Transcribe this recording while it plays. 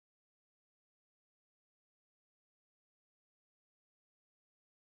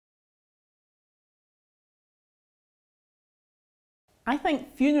I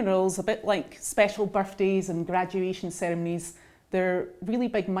think funerals, a bit like special birthdays and graduation ceremonies, they're really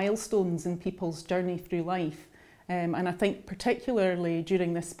big milestones in people's journey through life. And I think particularly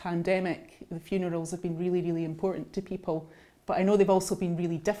during this pandemic, the funerals have been really, really important to people. But I know they've also been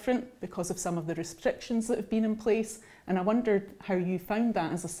really different because of some of the restrictions that have been in place. And I wondered how you found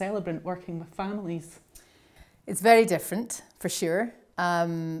that as a celebrant working with families. It's very different, for sure.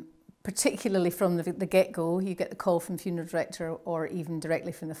 Particularly from the get-go, you get the call from the funeral director or even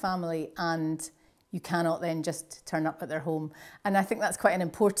directly from the family, and you cannot then just turn up at their home. And I think that's quite an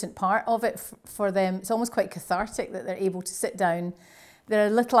important part of it for them. It's almost quite cathartic that they're able to sit down. They're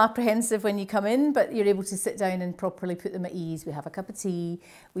a little apprehensive when you come in, but you're able to sit down and properly put them at ease. We have a cup of tea,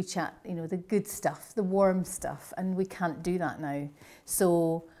 we chat, you know, the good stuff, the warm stuff, and we can't do that now.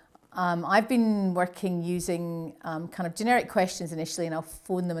 So I've been working using kind of generic questions initially, and I'll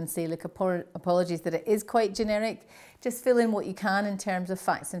phone them and say, look, apologies that it is quite generic. Just fill in what you can in terms of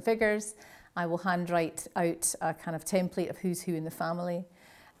facts and figures. I will handwrite out a kind of template of who's who in the family.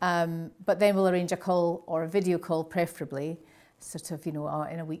 But then we'll arrange a call or a video call, preferably, sort of, you know,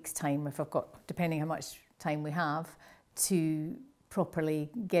 in a week's time, if I've got, depending how much time we have, to properly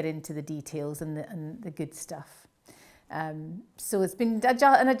get into the details and the good stuff. So it's been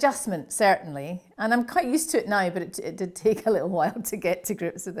an adjustment, certainly, and I'm quite used to it now, but it did take a little while to get to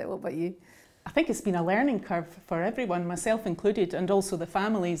grips with it. What about you? I think it's been a learning curve for everyone, myself included, and also the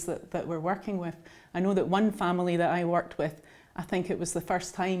families that we're working with. I know that one family that I worked with, I think it was the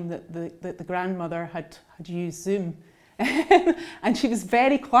first time that the grandmother had used Zoom. And she was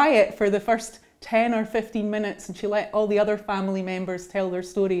very quiet for the first 10 or 15 minutes, and she let all the other family members tell their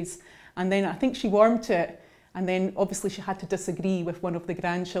stories. And then I think she warmed to it. And then obviously she had to disagree with one of the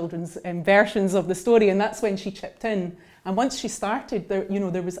grandchildren's versions of the story, and that's when she chipped in. And once she started,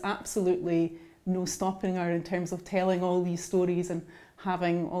 there was absolutely no stopping her in terms of telling all these stories and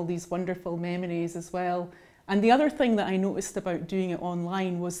having all these wonderful memories as well. And the other thing that I noticed about doing it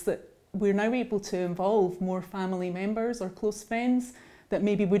online was that we're now able to involve more family members or close friends that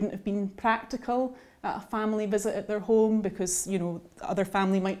maybe wouldn't have been practical at a family visit at their home, because, you know, other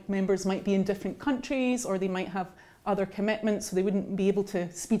family members might be in different countries, or they might have other commitments, so they wouldn't be able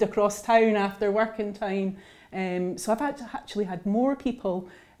to speed across town after working time. So I've actually had more people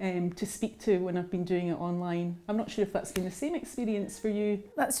to speak to when I've been doing it online. I'm not sure if that's been the same experience for you.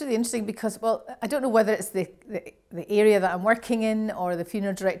 That's really interesting because, well, I don't know whether it's the area that I'm working in or the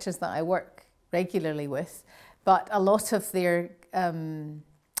funeral directors that I work regularly with, but a lot of their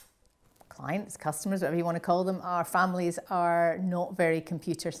clients, customers, whatever you want to call them, our families are not very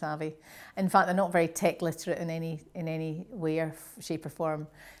computer savvy. In fact, they're not very tech literate in any way or shape or form.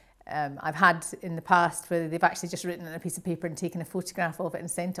 I've had in the past where they've actually just written on a piece of paper and taken a photograph of it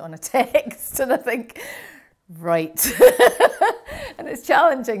and sent it on a text, and I think, right. And it's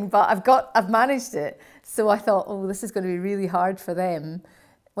challenging, but I've managed it. So I thought, oh, this is going to be really hard for them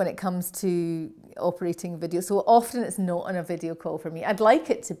when it comes to operating video. So often it's not on a video call for me. I'd like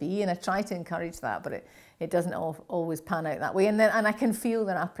it to be, and I try to encourage that, but it doesn't always pan out that way. And I can feel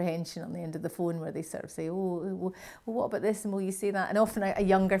their apprehension on the end of the phone where they sort of say, oh, well, what about this, and will you say that? And often a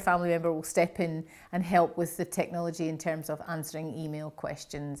younger family member will step in and help with the technology in terms of answering email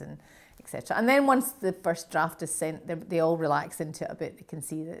questions and etc. And then once the first draft is sent, they all relax into it a bit. They can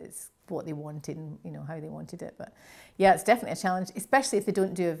see that it's what they wanted and, you know, how they wanted it. But yeah, it's definitely a challenge, especially if they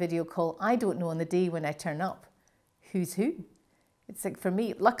don't do a video call. I don't know on the day when I turn up who's who. It's like, for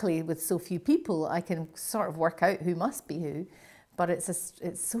me, luckily with so few people, I can sort of work out who must be who, but it's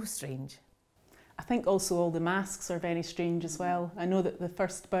so strange. I think also all the masks are very strange as well. I know that the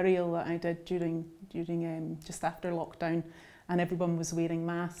first burial that I did during just after lockdown, and everyone was wearing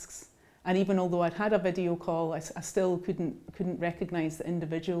masks. And even although I'd had a video call, I still couldn't recognise the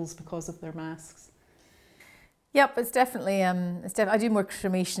individuals because of their masks. Yep, it's definitely, I do more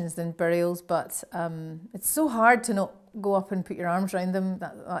cremations than burials, but it's so hard to not go up and put your arms around them.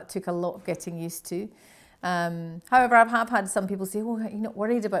 That took a lot of getting used to. However, I have had some people say, oh, you're not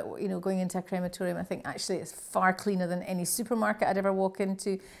worried about, you know, going into a crematorium. I think actually it's far cleaner than any supermarket I'd ever walk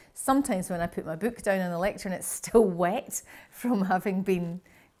into. Sometimes when I put my book down on the lectern, it's still wet from having been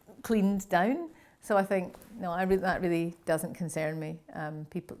cleaned down. So I think, no, that really doesn't concern me.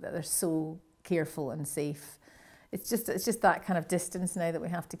 People that they're so careful and safe. It's just that kind of distance now that we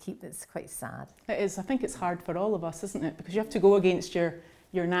have to keep that's quite sad. It is. I think it's hard for all of us, isn't it? Because you have to go against your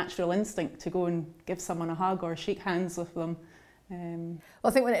natural instinct to go and give someone a hug or shake hands with them. Well,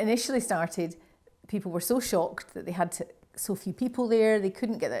 I think when it initially started, people were so shocked that they had to so few people there. They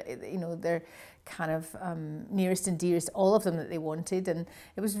couldn't get their kind of nearest and dearest, all of them that they wanted, and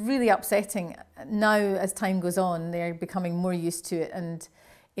it was really upsetting. Now, as time goes on, they're becoming more used to it, and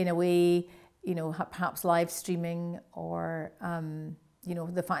in a way, perhaps live streaming or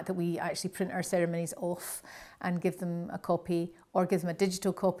the fact that we actually print our ceremonies off and give them a copy or give them a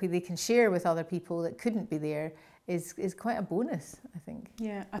digital copy they can share with other people that couldn't be there is quite a bonus, I think.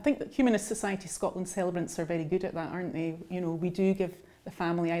 Yeah, I think that Humanist Society Scotland celebrants are very good at that, aren't they? We do give the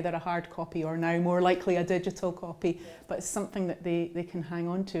family either a hard copy or now more likely a digital copy, but it's something that they can hang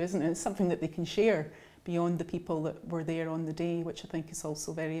on to, isn't it? It's something that they can share beyond the people that were there on the day, which I think is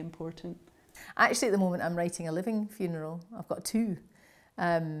also very important. Actually, at the moment, I'm writing a living funeral. I've got two.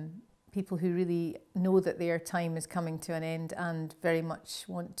 People who really know that their time is coming to an end and very much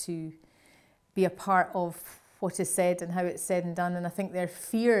want to be a part of what is said and how it's said and done. And I think their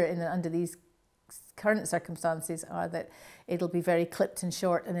fear under these current circumstances are that it'll be very clipped and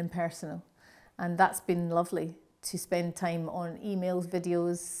short and impersonal. And that's been lovely, to spend time on emails,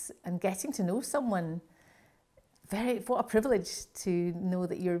 videos, and getting to know someone. What a privilege to know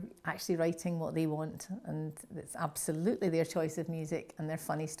that you're actually writing what they want, and it's absolutely their choice of music and their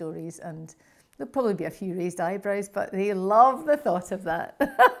funny stories, and there'll probably be a few raised eyebrows, but they love the thought of that.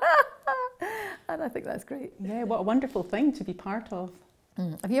 And I think that's great. Yeah, what a wonderful thing to be part of.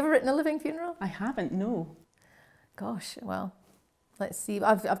 Have you ever written a living funeral? I haven't, no. Gosh, well, let's see.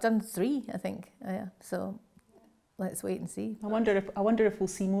 I've done 3, I think. So let's wait and see. I wonder if we'll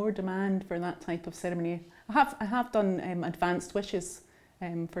see more demand for that type of ceremony. I have done advanced wishes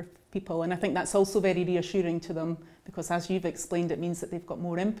for people, and I think that's also very reassuring to them, because as you've explained, it means that they've got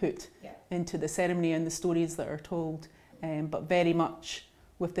more input into the ceremony and the stories that are told, but very much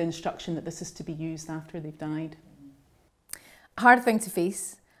with the instruction that this is to be used after they've died. Hard thing to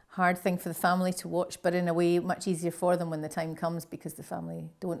face, hard thing for the family to watch, but in a way much easier for them when the time comes, because the family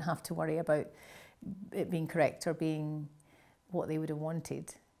don't have to worry about it being correct or being what they would have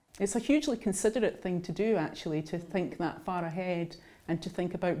wanted. It's a hugely considerate thing to do, actually, to think that far ahead and to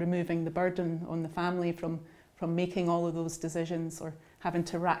think about removing the burden on the family from making all of those decisions or having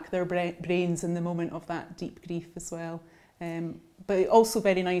to rack their brains in the moment of that deep grief as well. But also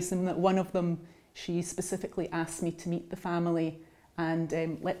very nice in that one of them, she specifically asked me to meet the family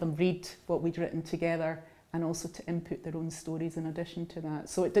and let them read what we'd written together, and also to input their own stories in addition to that.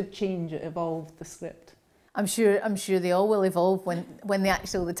 So it did change, it evolved the script. I'm sure they all will evolve when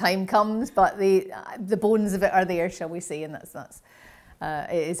the time comes, but the bones of it are there, shall we say, and that's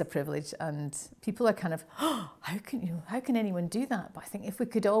it is a privilege, and people are kind of, how can anyone do that? But I think if we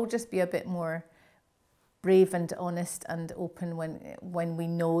could all just be a bit more brave and honest and open when we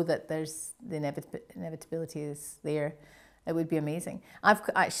know that there's the inevitability is there, it would be amazing. I've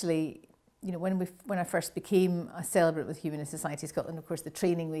actually, when I first became a celebrant with Humanist Society Scotland, of course, the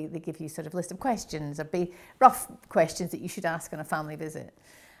training, they give you sort of list of questions, or rough questions that you should ask on a family visit.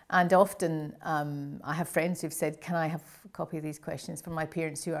 And often I have friends who've said, can I have a copy of these questions from my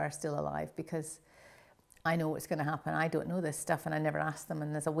parents who are still alive? Because I know what's going to happen. I don't know this stuff, and I never ask them.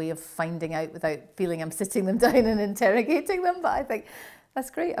 And there's a way of finding out without feeling I'm sitting them down and interrogating them. But I think that's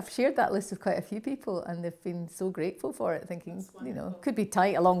great. I've shared that list with quite a few people, and they've been so grateful for it, thinking, could be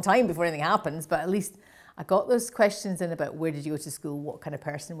tight a long time before anything happens, but at least I got those questions in about where did you go to school, what kind of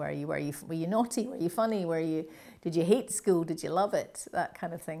person were you, were you naughty, were you funny, did you hate school, did you love it, that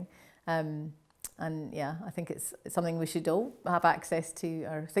kind of thing. And yeah, I think it's something we should all have access to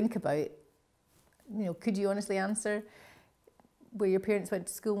or think about. Could you honestly answer where your parents went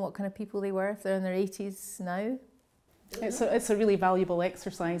to school and what kind of people they were if they're in their 80s now? It's a really valuable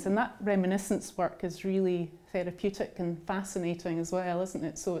exercise, and that reminiscence work is really therapeutic and fascinating as well, isn't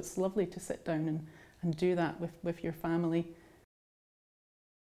it? So it's lovely to sit down and do that with your family.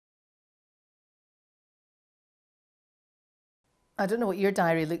 I don't know what your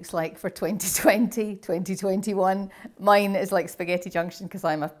diary looks like for 2020, 2021. Mine is like Spaghetti Junction because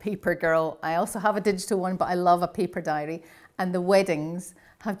I'm a paper girl. I also have a digital one, but I love a paper diary. And the weddings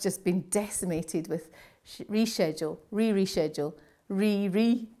have just been decimated with reschedule, reschedule,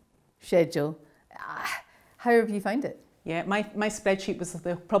 reschedule. How have you found it? Yeah, my spreadsheet was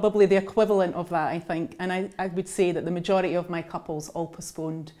probably the equivalent of that, I think. And I would say that the majority of my couples all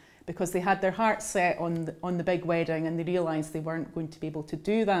postponed because they had their hearts set on the big wedding, and they realised they weren't going to be able to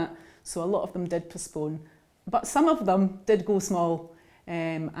do that. So a lot of them did postpone. But some of them did go small.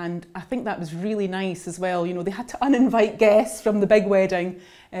 And I think that was really nice as well. They had to uninvite guests from the big wedding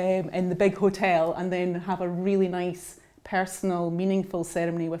in the big hotel, and then have a really nice, personal, meaningful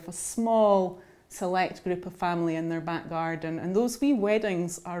ceremony with a small, select group of family in their back garden. And those wee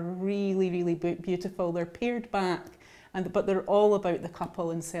weddings are really, really beautiful. They're pared back, but they're all about the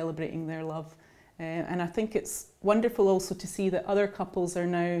couple and celebrating their love. And I think it's wonderful also to see that other couples are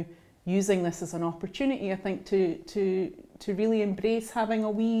now using this as an opportunity, I think, to really embrace having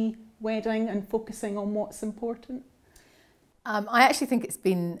a wee wedding and focusing on what's important. I actually think it's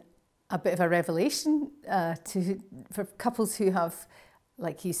been a bit of a revelation for couples who have,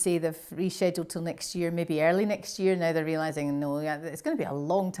 like you say, they've rescheduled till next year, maybe early next year. Now they're realising, no, it's going to be a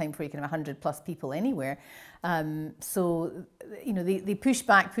long time before you can have 100+ people anywhere. So, you know, they push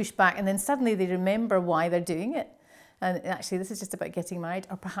back, and then suddenly they remember why they're doing it. And actually, this is just about getting married,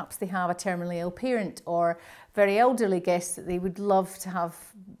 or perhaps they have a terminally ill parent or very elderly guests that they would love to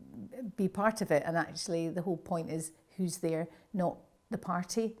be part of it. And actually, the whole point is who's there, not the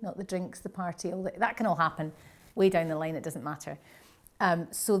party, not the drinks, the party. That can all happen way down the line. It doesn't matter.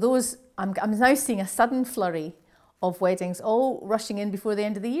 So those, I'm now seeing a sudden flurry of weddings all rushing in before the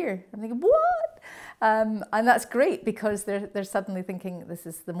end of the year. I'm thinking, what? And that's great, because they're suddenly thinking this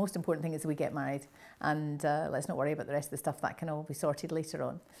is the most important thing is we get married, and let's not worry about the rest of the stuff. That can all be sorted later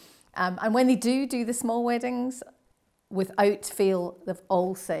on. And when they do the small weddings, without fail, they've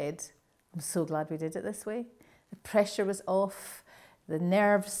all said, I'm so glad we did it this way. The pressure was off, the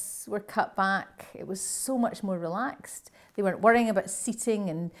nerves were cut back, it was so much more relaxed. They weren't worrying about seating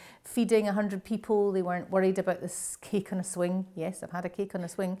and feeding 100 people. They weren't worried about this cake on a swing. Yes, I've had a cake on a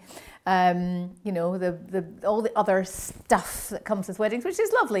swing. You know, all the other stuff that comes with weddings, which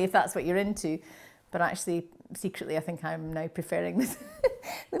is lovely if that's what you're into. But actually, secretly, I think I'm now preferring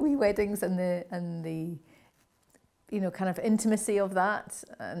the wee weddings and the you know, kind of intimacy of that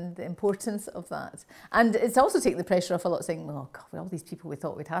and the importance of that. And it's also taken the pressure off a lot, saying, oh God, all these people we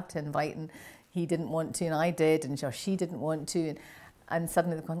thought we'd have to invite, and he didn't want to, and I did, and or she didn't want to, and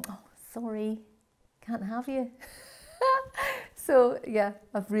suddenly they're going, oh, sorry, can't have you. So yeah,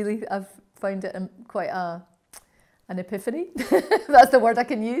 I've found it quite an epiphany. That's the word I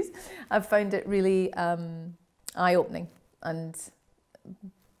can use. I've found it really eye-opening and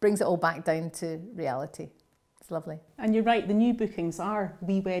brings it all back down to reality. It's lovely. And you're right, the new bookings are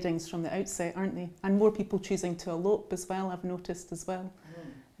wee weddings from the outset, aren't they? And more people choosing to elope as well, I've noticed as well.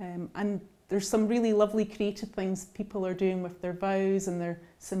 And there's some really lovely creative things people are doing with their vows and their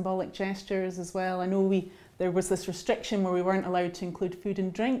symbolic gestures as well. I know there was this restriction where we weren't allowed to include food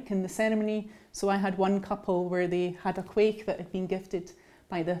and drink in the ceremony. So I had one couple where they had a quaich that had been gifted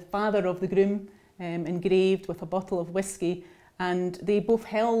by the father of the groom, engraved with a bottle of whiskey. And they both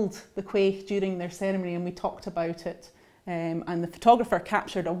held the quaich during their ceremony, and we talked about it. And the photographer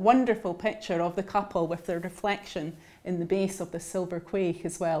captured a wonderful picture of the couple with their reflection in the base of the silver quaich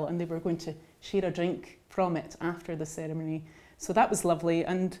as well, and they were going to share a drink from it after the ceremony. So that was lovely.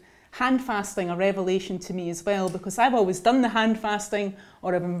 And hand fasting, a revelation to me as well, because I've always done the hand fasting,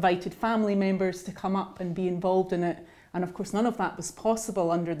 or I've invited family members to come up and be involved in it. And of course, none of that was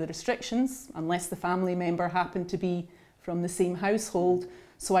possible under the restrictions, unless the family member happened to be from the same household.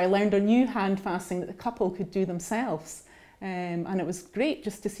 So I learned a new hand fasting that the couple could do themselves. And it was great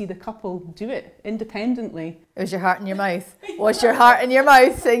just to see the couple do it independently. It was your heart in your mouth. Was your heart in your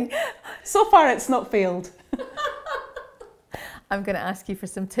mouth thing? So far it's not failed. I'm going to ask you for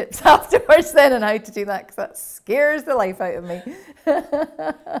some tips afterwards then on how to do that, because that scares the life out of me.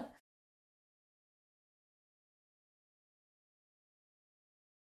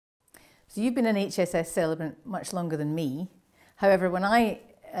 So you've been an HSS celebrant much longer than me. However, when I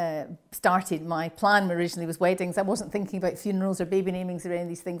started, my plan originally was weddings. I wasn't thinking about funerals or baby namings or any of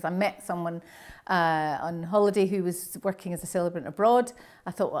these things. I met someone on holiday who was working as a celebrant abroad.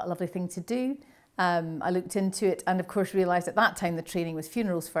 I thought, what a lovely thing to do. I looked into it and of course realised at that time the training was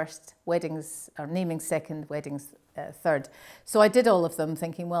funerals first, weddings, or namings second, weddings third. So I did all of them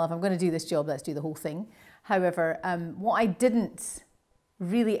thinking, well, if I'm going to do this job, let's do the whole thing. However, what I didn't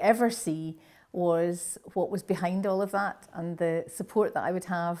really ever see was what was behind all of that and the support that I would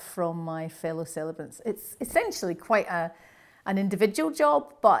have from my fellow celebrants. It's essentially quite an individual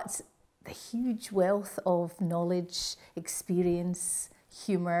job, but the huge wealth of knowledge, experience,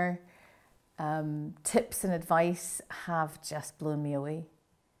 humour, tips and advice have just blown me away.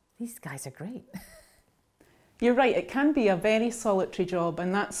 These guys are great. You're right, it can be a very solitary job,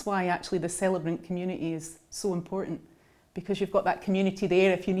 and that's why actually the celebrant community is so important. Because you've got that community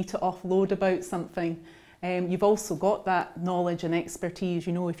there if you need to offload about something. You've also got that knowledge and expertise.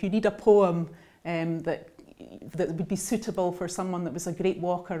 You know, if you need a poem that would be suitable for someone that was a great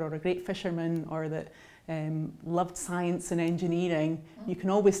walker or a great fisherman, or that loved science and engineering, you can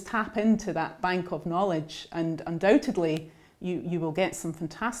always tap into that bank of knowledge, and undoubtedly you will get some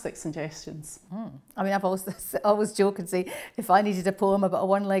fantastic suggestions. I mean, I've always joke and say, if I needed a poem about a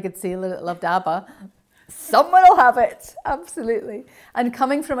one-legged sailor that loved ABBA, Someone will have it, absolutely. And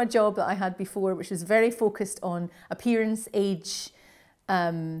coming from a job that I had before, which was very focused on appearance, age,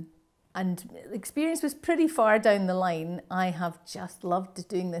 and experience was pretty far down the line, I have just loved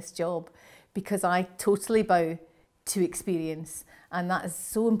doing this job because I totally bow to experience, and that is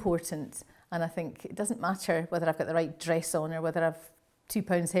so important. And I think it doesn't matter whether I've got the right dress on or whether I've 2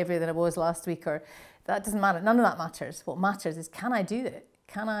 pounds heavier than I was last week, or that doesn't matter. None of that matters. What matters is, can I do it?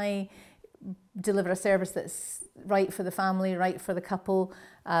 Can I deliver a service that's right for the family, right for the couple?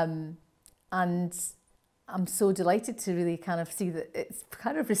 And I'm so delighted to really kind of see that it's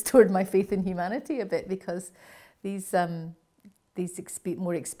kind of restored my faith in humanity a bit, because these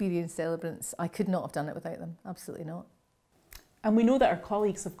more experienced celebrants, I could not have done it without them. Absolutely not. And we know that our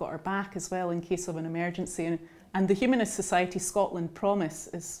colleagues have got our back as well in case of an emergency. And the Humanist Society Scotland promise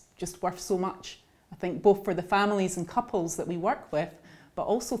is just worth so much, I think, both for the families and couples that we work with, but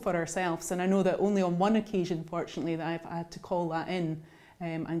also for ourselves. And I know that only on one occasion, fortunately, that I've had to call that in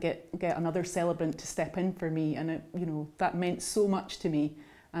and get another celebrant to step in for me. And it, you know, that meant so much to me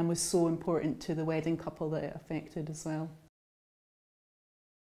and was so important to the wedding couple that it affected as well.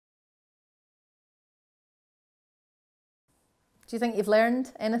 Do you think you've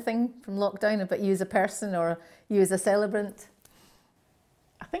learned anything from lockdown about you as a person or you as a celebrant?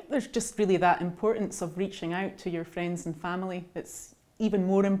 I think there's just really that importance of reaching out to your friends and family. It's even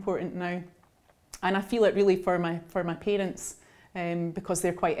more important now. And I feel it really for my parents, because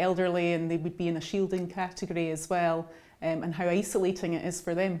they're quite elderly and they would be in a shielding category as well, and how isolating it is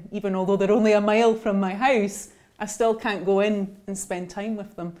for them. Even although they're only a mile from my house, I still can't go in and spend time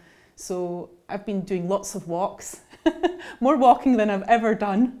with them. So I've been doing lots of walks, more walking than I've ever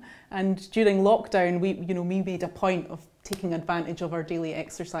done. And during lockdown, we made a point of taking advantage of our daily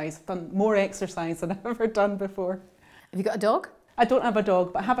exercise. I've done more exercise than I've ever done before. Have you got a dog? I don't have a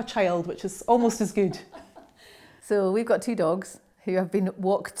dog, but I have a child, which is almost as good. So we've got 2 dogs who have been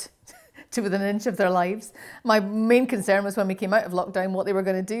walked to within an inch of their lives. My main concern was when we came out of lockdown what they were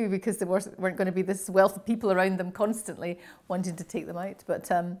going to do, because there weren't going to be this wealth of people around them constantly wanting to take them out. But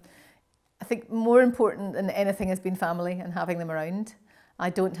I think more important than anything has been family and having them around.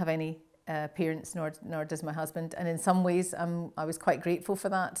 I don't have any parents, nor does my husband, and in some ways I was quite grateful for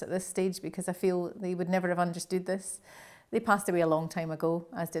that at this stage, because I feel they would never have understood this. They passed away a long time ago,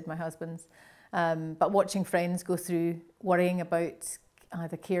 as did my husband's. But watching friends go through worrying about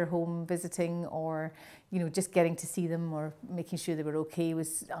either care home visiting or, you know, just getting to see them or making sure they were okay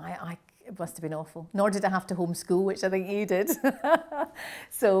it must have been awful. Nor did I have to homeschool, which I think you did.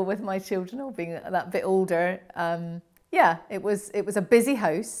 So with my children all being that bit older, yeah, it was a busy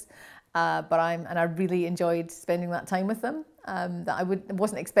house, but I really enjoyed spending that time with them. That I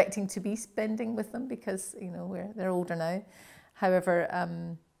wasn't expecting to be spending with them, because, you know, they're older now.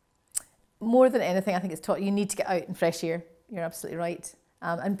 However, more than anything, I think it's taught you need to get out in fresh air. You're absolutely right,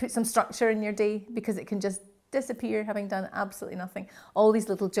 and put some structure in your day, because it can just disappear having done absolutely nothing. All these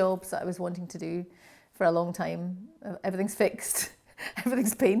little jobs that I was wanting to do for a long time, everything's fixed.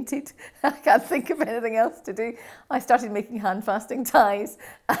 Everything's painted. I can't think of anything else to do. I started making hand-fasting ties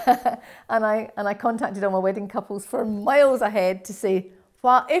and I contacted all my wedding couples for miles ahead to say,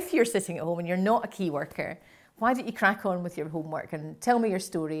 well, if you're sitting at home and you're not a key worker, why don't you crack on with your homework and tell me your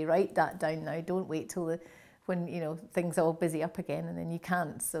story, write that down now. Don't wait till when, you know, things are all busy up again and then you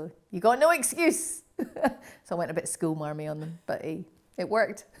can't. So you got no excuse. So I went a bit schoolmarmy on them, but it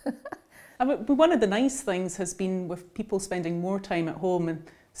worked. One of the nice things has been with people spending more time at home and,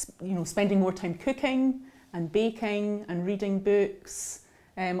 you know, spending more time cooking and baking and reading books,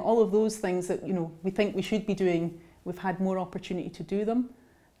 all of those things that, you know, we think we should be doing. We've had more opportunity to do them,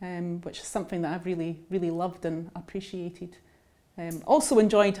 which is something that I've really, really loved and appreciated. Also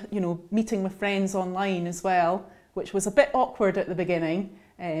enjoyed, you know, meeting with friends online as well, which was a bit awkward at the beginning,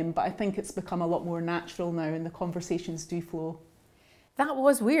 but I think it's become a lot more natural now and the conversations do flow. That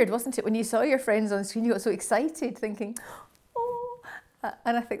was weird, wasn't it? When you saw your friends on screen, you got so excited, thinking, oh,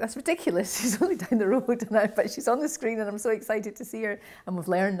 and I think that's ridiculous. She's only down the road, but she's on the screen and I'm so excited to see her. And we've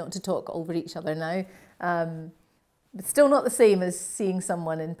learned not to talk over each other now. But still not the same as seeing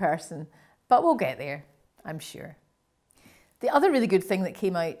someone in person, but we'll get there, I'm sure. The other really good thing that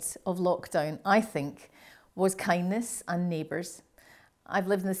came out of lockdown, I think, was kindness and neighbours. I've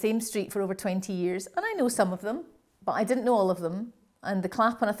lived in the same street for over 20 years and I know some of them, but I didn't know all of them. And the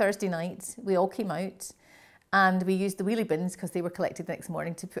clap on a Thursday night, we all came out and we used the wheelie bins, because they were collected the next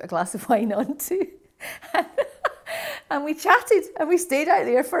morning, to put a glass of wine onto. And we chatted and we stayed out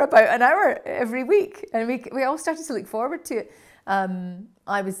there for about an hour every week. And we all started to look forward to it.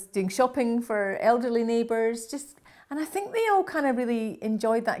 I was doing shopping for elderly neighbours, And I think they all kind of really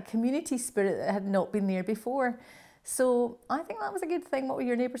enjoyed that community spirit that had not been there before. So I think that was a good thing. What were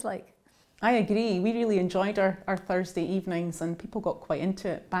your neighbours like? I agree. We really enjoyed our Thursday evenings, and people got quite into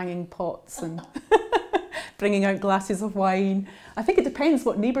it, banging pots and bringing out glasses of wine. I think it depends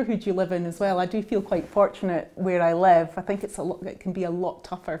what neighbourhood you live in as well. I do feel quite fortunate where I live. I think it can be a lot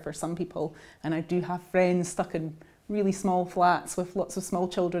tougher for some people, and I do have friends stuck in really small flats with lots of small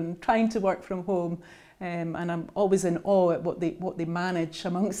children trying to work from home, and I'm always in awe at what they manage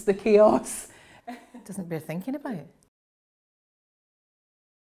amongst the chaos. It doesn't bear thinking about.